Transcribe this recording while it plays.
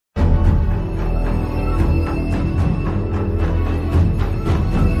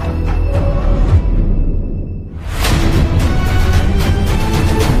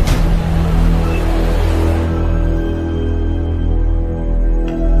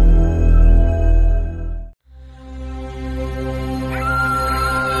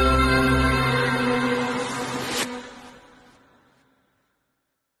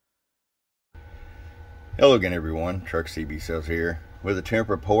Hello again, everyone. Truck CB Sales here with a temp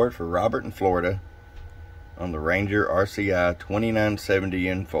report for Robert in Florida on the Ranger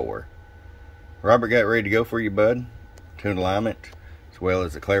RCI-2970N4. Robert got ready to go for you, bud. Tune alignment as well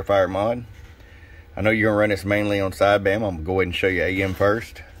as the clarifier mod. I know you're going to run this mainly on sideband. I'm going to go ahead and show you AM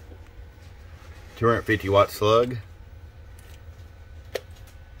first. 250 watt slug.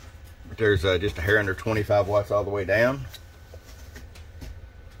 There's just a hair under 25 watts all the way down.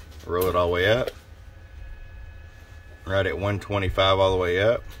 Roll it all the way up. Right at 125 all the way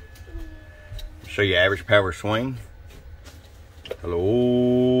up. Show you average power swing.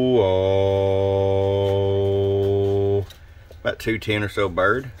 Hello. About 210 or so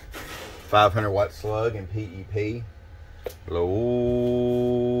bird. 500 watt slug and PEP. Hello.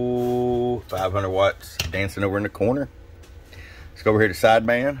 500 watts dancing over in the corner. Let's go over here to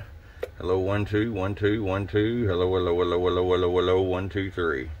sideband. Hello, 1 2 1 2 1 2. Hello, hello, hello, hello, hello, hello, 1 2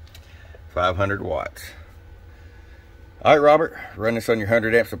 3. 500 watts. All right, Robert, run this on your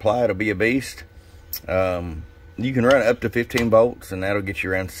 100 amp supply. It'll be a beast. You can run up to 15 volts, and that'll get you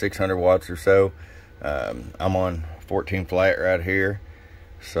around 600 watts or so. I'm on 14 flat right here,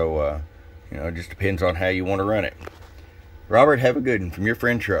 so you know, it just depends on how you want to run it. Robert, have a good one from your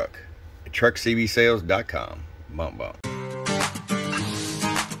friend Truck at truckcbsales.com. Bump bump.